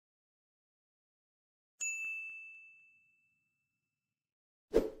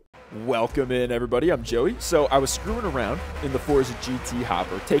Welcome in, everybody. I'm Joey. So I was screwing around in the Forza GT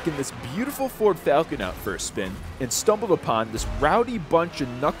hopper, taking this beautiful Ford Falcon out for a spin, and stumbled upon this rowdy bunch of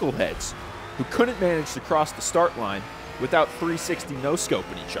knuckleheads who couldn't manage to cross the start line without 360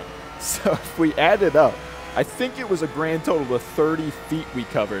 no-scoping each other. So if we added up, I think it was a grand total of 30 feet we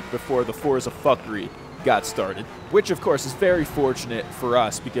covered before the Forza fuckery got started, which of course is very fortunate for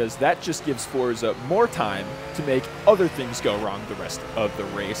us because that just gives Forza more time to make other things go wrong the rest of the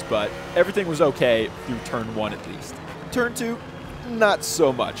race, but everything was okay through turn 1 at least. Turn 2, not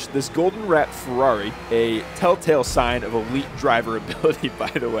so much. This golden wrapped Ferrari, a telltale sign of elite driver ability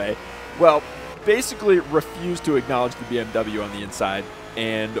by the way, well, basically refused to acknowledge the BMW on the inside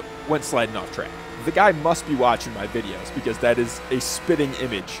and went sliding off track. The guy must be watching my videos because that is a spitting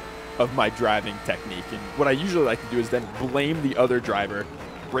image of my driving technique. And what I usually like to do is then blame the other driver,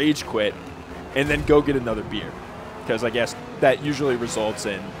 rage quit, and then go get another beer. Because I guess that usually results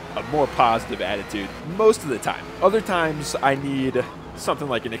in a more positive attitude most of the time. Other times I need something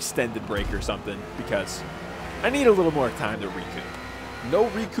like an extended break or something because I need a little more time to recoup. No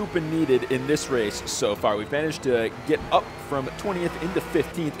recouping needed in this race so far. We've managed to get up from 20th into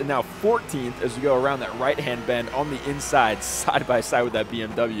 15th and now 14th as we go around that right-hand bend on the inside, side by side with that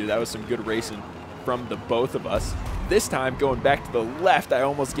BMW. That was some good racing from the both of us. This time, going back to the left, I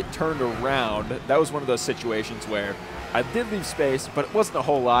almost get turned around. That was one of those situations where I did leave space, but it wasn't a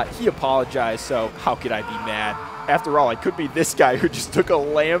whole lot. He apologized, so how could I be mad? After all, I could be this guy who just took a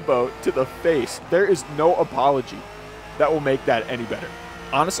Lambo to the face. There is no apology that will make that any better.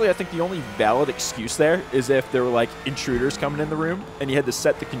 Honestly, I think the only valid excuse there is if there were like intruders coming in the room and you had to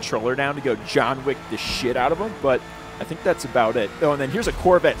set the controller down to go John Wick the shit out of them, but I think that's about it. Oh, and then here's a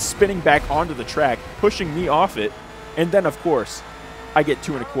Corvette spinning back onto the track, pushing me off it, and then of course, I get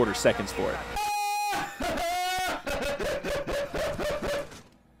 2.25 seconds for it.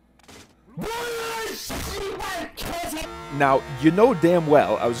 Now, you know damn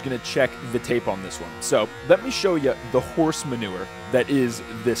well I was going to check the tape on this one. So let me show you the horse manure that is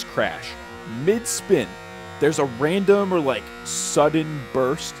this crash. Mid-spin, there's a random or like sudden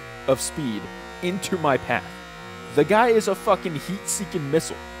burst of speed into my path. The guy is a fucking heat-seeking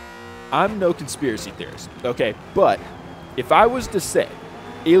missile. I'm no conspiracy theorist, okay? But if I was to say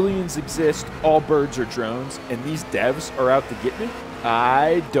aliens exist, all birds are drones, and these devs are out to get me,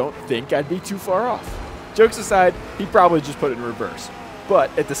 I don't think I'd be too far off. Jokes aside, he probably just put it in reverse. But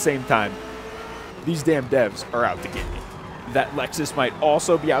at the same time, these damn devs are out to get me. That Lexus might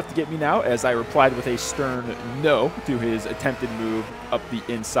also be out to get me now, as I replied with a stern no to his attempted move up the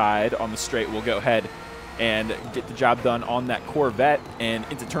inside on the straight. We'll go ahead and get the job done on that Corvette and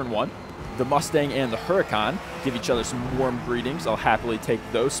into turn 1. The Mustang and the Huracan give each other some warm greetings. I'll happily take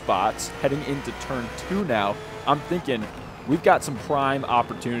those spots. Heading into turn 2 now, I'm thinking we've got some prime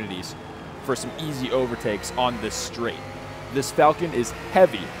opportunities for some easy overtakes on this straight. This Falcon is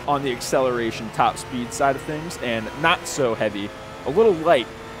heavy on the acceleration top speed side of things and not so heavy, a little light,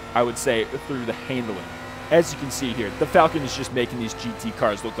 I would say, through the handling. As you can see here, the Falcon is just making these GT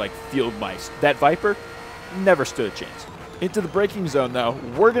cars look like field mice. That Viper never stood a chance. Into the braking zone though,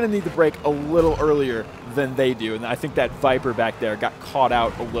 we're gonna need to brake a little earlier than they do, and I think that Viper back there got caught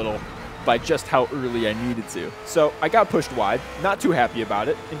out a little by just how early I needed to. So I got pushed wide, not too happy about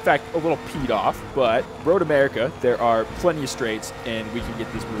it. In fact, a little peed off, but Road America, there are plenty of straights and we can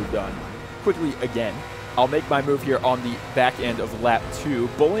get this move done quickly again. I'll make my move here on the back end of lap 2,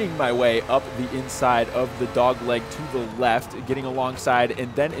 bullying my way up the inside of the dog leg to the left, getting alongside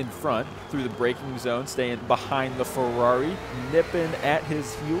and then in front through the braking zone, staying behind the Ferrari, nipping at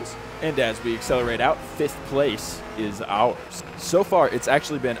his heels. And as we accelerate out, 5th place is ours. So far, it's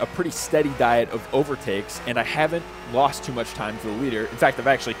actually been a pretty steady diet of overtakes, and I haven't lost too much time to the leader. In fact, I've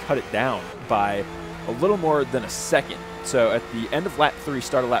actually cut it down by a little more than a second. So at the end of lap 3,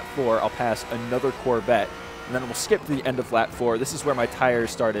 start of lap 4, I'll pass another Corvette, and then we'll skip to the end of lap 4. This is where my tires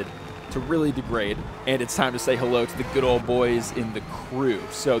started to really degrade, and it's time to say hello to the good old boys in the crew.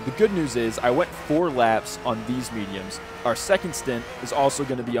 So the good news is I went 4 laps on these mediums. Our second stint is also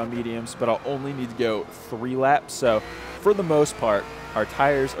going to be on mediums, but I'll only need to go 3 laps. So for the most part, our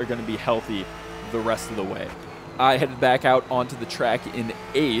tires are going to be healthy the rest of the way. I headed back out onto the track in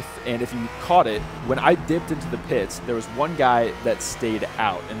 8th, and if you caught it, when I dipped into the pits, there was one guy that stayed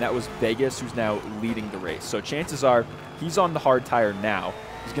out, and that was Vegas, who's now leading the race. So chances are he's on the hard tire now.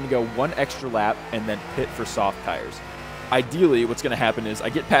 He's going to go 1 extra lap and then pit for soft tires. Ideally, what's going to happen is I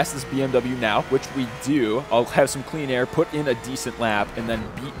get past this BMW now, which we do. I'll have some clean air, put in a decent lap, and then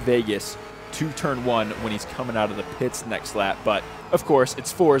beat Vegas to turn 1 when he's coming out of the pits next lap. But, of course,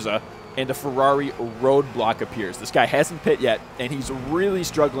 it's Forza, and a Ferrari roadblock appears. This guy hasn't pit yet, and he's really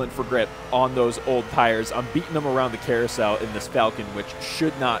struggling for grip on those old tires. I'm beating him around the carousel in this Falcon, which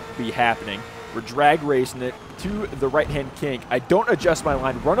should not be happening. We're drag racing it to the right-hand kink. I don't adjust my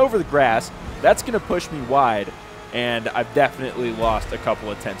line, run over the grass. That's going to push me wide, and I've definitely lost a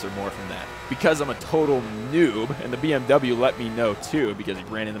couple of tenths or more from that. Because I'm a total noob, and the BMW let me know too, because he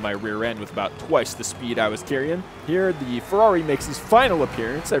ran into my rear end with about twice the speed I was carrying. Here, the Ferrari makes his final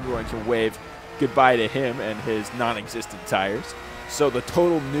appearance. Everyone can wave goodbye to him and his non-existent tires. So the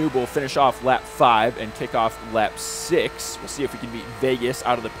total noob will finish off lap 5 and kick off lap 6. We'll see if we can beat Vegas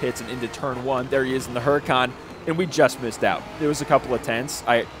out of the pits and into turn 1. There he is in the Huracan, and we just missed out. It was a couple of tenths.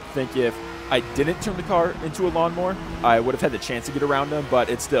 I think if I didn't turn the car into a lawnmower, I would have had the chance to get around him, but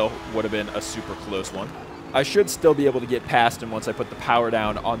it still would have been a super close one. I should still be able to get past him once I put the power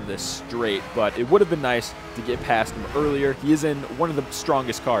down on this straight, but it would have been nice to get past him earlier. He is in one of the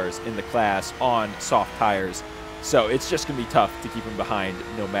strongest cars in the class on soft tires, so it's just going to be tough to keep him behind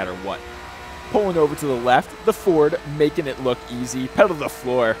no matter what. Pulling over to the left, the Ford, making it look easy. Pedal to the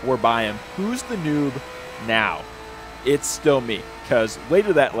floor, we're by him. Who's the noob now? It's still me, because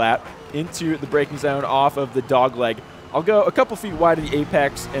later that lap, into the braking zone off of the dogleg, I'll go a couple feet wide of the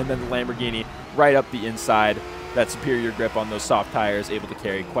apex, and then the Lamborghini right up the inside. That superior grip on those soft tires, able to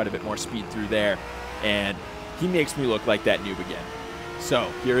carry quite a bit more speed through there, and he makes me look like that noob again. So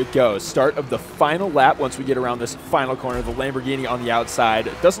here it goes. Start of the final lap. Once we get around this final corner, the Lamborghini on the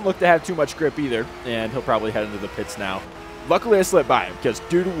outside doesn't look to have too much grip either, and he'll probably head into the pits now. Luckily, I slipped by him because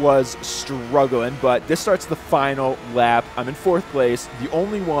dude was struggling, but this starts the final lap. I'm in 4th place, the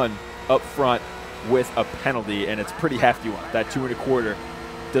only one up front with a penalty, and it's a pretty hefty one. That 2 1/4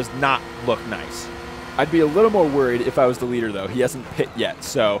 does not look nice. I'd be a little more worried if I was the leader, though. He hasn't pit yet,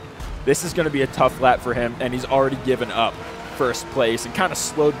 so this is going to be a tough lap for him, and he's already given up 1st place and kind of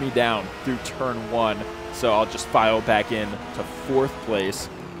slowed me down through turn 1, so I'll just file back in to 4th place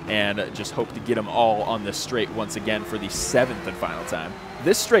and just hope to get them all on this straight once again for the 7th and final time.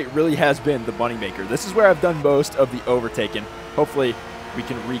 This straight really has been the moneymaker. This is where I've done most of the overtaking. Hopefully, we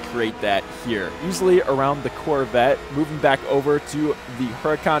can recreate that here. Easily around the Corvette, moving back over to the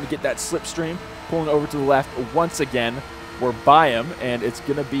Huracan to get that slipstream, pulling over to the left once again. We're by him, and it's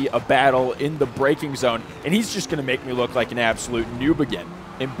going to be a battle in the braking zone, and he's just going to make me look like an absolute noob again.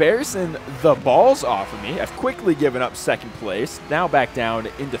 Embarrassing the balls off of me. I've quickly given up 2nd place, now back down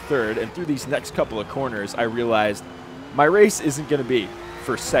into 3rd, and through these next couple of corners, I realized my race isn't going to be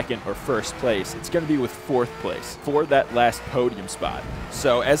for 2nd or 1st place. It's going to be with 4th place for that last podium spot.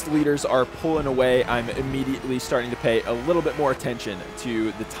 So as the leaders are pulling away, I'm immediately starting to pay a little bit more attention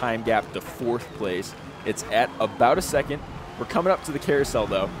to the time gap to 4th place. It's at about a second. We're coming up to the carousel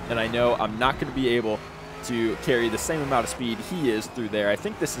though, and I know I'm not going to be able to carry the same amount of speed he is through there. I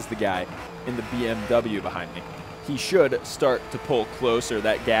think this is the guy in the BMW behind me. He should start to pull closer.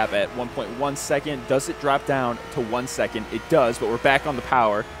 That gap at 1.1 second. Does it drop down to 1 second? It does, but we're back on the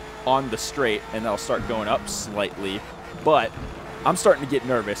power on the straight, and that'll start going up slightly. But I'm starting to get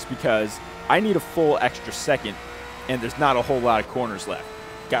nervous because I need a full extra second, and there's not a whole lot of corners left.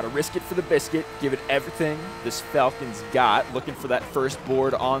 Got to risk it for the biscuit, give it everything this Falcon's got. Looking for that first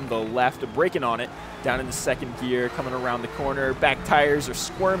board on the left, braking on it, down in the 2nd gear, coming around the corner. Back tires are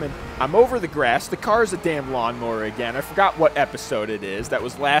squirming. I'm over the grass. The car's a damn lawnmower again. I forgot what episode it is. That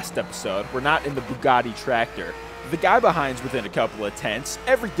was last episode. We're not in the Bugatti tractor. The guy behind's within a couple of tenths.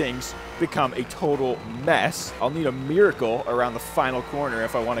 Everything's become a total mess. I'll need a miracle around the final corner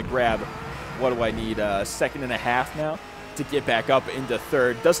if I want to grab, what do I need, a 1.5 seconds now to get back up into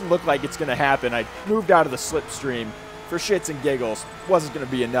 3rd. Doesn't look like it's going to happen. I moved out of the slipstream for shits and giggles. Wasn't going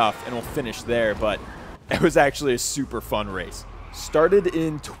to be enough, and we'll finish there, but it was actually a super fun race. Started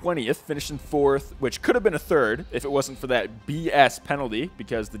in 20th, finishing 4th, which could have been a 3rd if it wasn't for that BS penalty,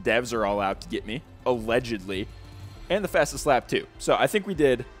 because the devs are all out to get me, allegedly, and the fastest lap too. So I think we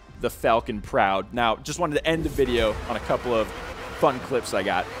did the Falcon proud. Now, just wanted to end the video on a couple of fun clips I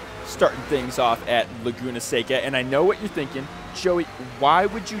got. Starting things off at Laguna Seca, and I know what you're thinking. Joey, why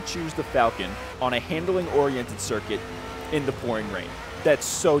would you choose the Falcon on a handling-oriented circuit in the pouring rain? That's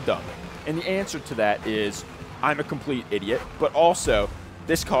so dumb. And the answer to that is I'm a complete idiot, but also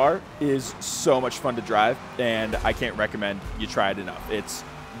this car is so much fun to drive, and I can't recommend you try it enough. It's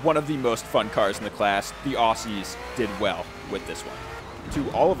one of the most fun cars in the class. The Aussies did well with this one.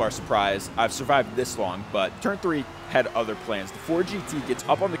 To all of our surprise, I've survived this long, but turn 3 had other plans. The Ford GT gets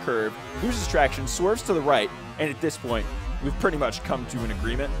up on the curve, loses traction, swerves to the right, and at this point, we've pretty much come to an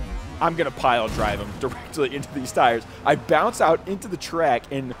agreement. I'm going to pile drive him directly into these tires. I bounce out into the track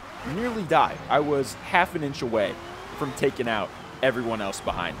and nearly die. I was half an inch away from taking out everyone else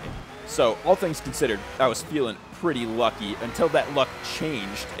behind me. So all things considered, I was feeling pretty lucky until that luck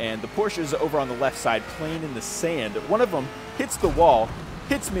changed, and the Porsches over on the left side playing in the sand. One of them hits the wall,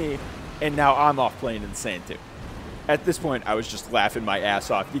 hits me, and now I'm off playing in the sand too. At this point, I was just laughing my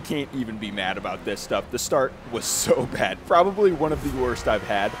ass off. You can't even be mad about this stuff. The start was so bad. Probably one of the worst I've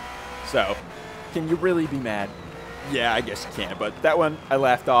had. So, can you really be mad? Yeah, I guess you can, but that one I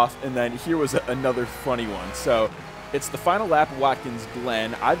laughed off, and then here was another funny one. So, it's the final lap of Watkins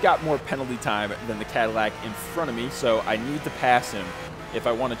Glen. I've got more penalty time than the Cadillac in front of me, so I need to pass him if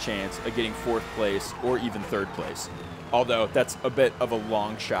I want a chance of getting 4th place or even 3rd place. Although that's a bit of a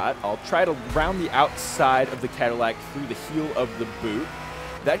long shot. I'll try to round the outside of the Cadillac through the heel of the boot.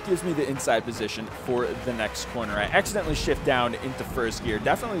 That gives me the inside position for the next corner. I accidentally shift down into 1st gear,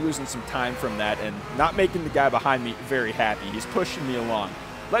 definitely losing some time from that and not making the guy behind me very happy. He's pushing me along,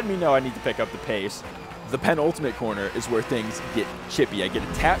 letting me know I need to pick up the pace. The penultimate corner is where things get chippy. I get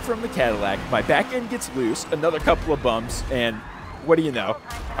a tap from the Cadillac, my back end gets loose, another couple of bumps, and what do you know?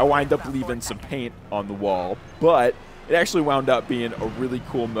 I wind up leaving some paint on the wall, but it actually wound up being a really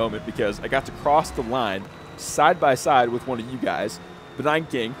cool moment because I got to cross the line side by side with one of you guys. Benign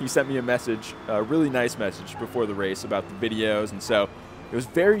King, he sent me a message, a really nice message before the race about the videos, and so it was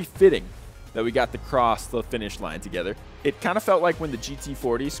very fitting that we got to cross the finish line together. It kind of felt like when the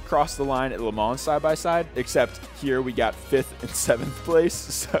GT40s crossed the line at Le Mans side by side, except here we got 5th and 7th place,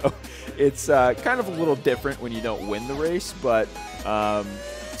 so it's kind of a little different when you don't win the race, but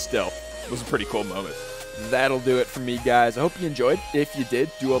still, it was a pretty cool moment. That'll do it for me, guys. I hope you enjoyed. If you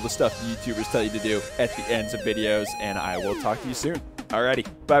did, do all the stuff YouTubers tell you to do at the ends of videos, and I will talk to you soon. Alrighty,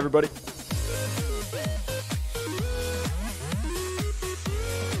 bye everybody.